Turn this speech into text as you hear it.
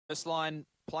First line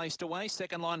placed away.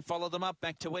 Second line followed them up.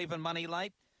 Back to even money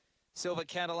late. Silver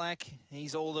Cadillac,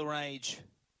 he's all the rage.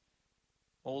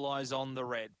 All eyes on the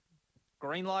red.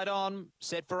 Green light on.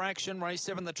 Set for action. Race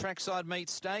 7, the trackside meet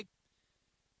stake.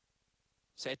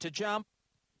 Set to jump.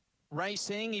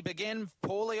 Racing, he began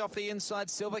poorly off the inside.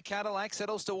 Silver Cadillac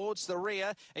settles towards the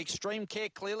rear. Extreme Care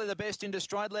clearly the best into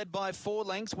stride, led by 4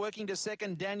 lengths. Working to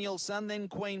second, Daniel Sun, then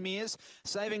Queen Mears.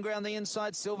 Saving ground the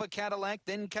inside, Silver Cadillac.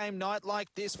 Then came Night Like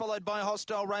This, followed by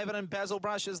Hostile Raven and Basil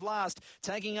Brushes last.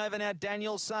 Taking over now,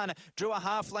 Daniel Sun. Drew a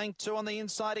half length, 2 on the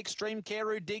inside. Extreme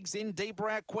Care, who digs in deeper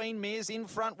out. Queen Mears in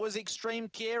front was Extreme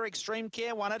Care. Extreme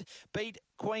Care won it. Beat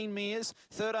Queen Mears.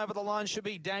 Third over the line should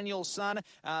be Daniel Sun.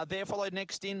 They're followed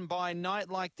next in by Night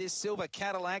Like This, Silver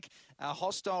Cadillac.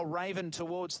 Hostile Raven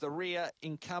towards the rear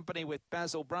in company with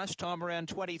Basil Brush. Time around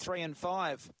 23 and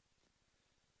 5.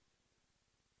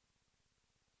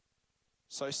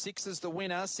 So 6 is the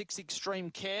winner. 6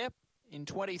 Extreme Care in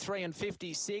 23 and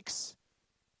 56.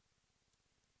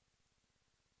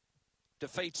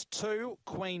 Defeats 2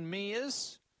 Queen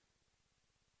Mears.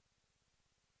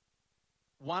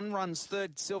 1 runs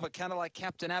third, Silver Cadillac,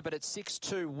 Captain Abbott at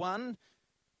 6-2-1.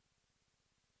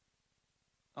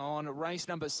 On race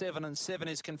number 7, and 7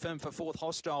 is confirmed for fourth,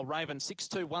 Hostile Raven.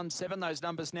 6-2-1-7, those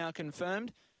numbers now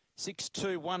confirmed.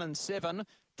 6-2-1 and 7,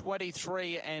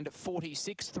 23 and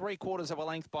 46. 3/4 of a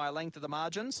length by a length of the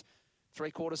margins.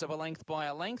 3/4 of a length by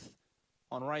a length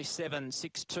on race 7,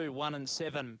 6-2-1 and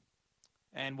 7.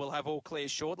 And we'll have all clear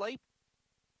shortly.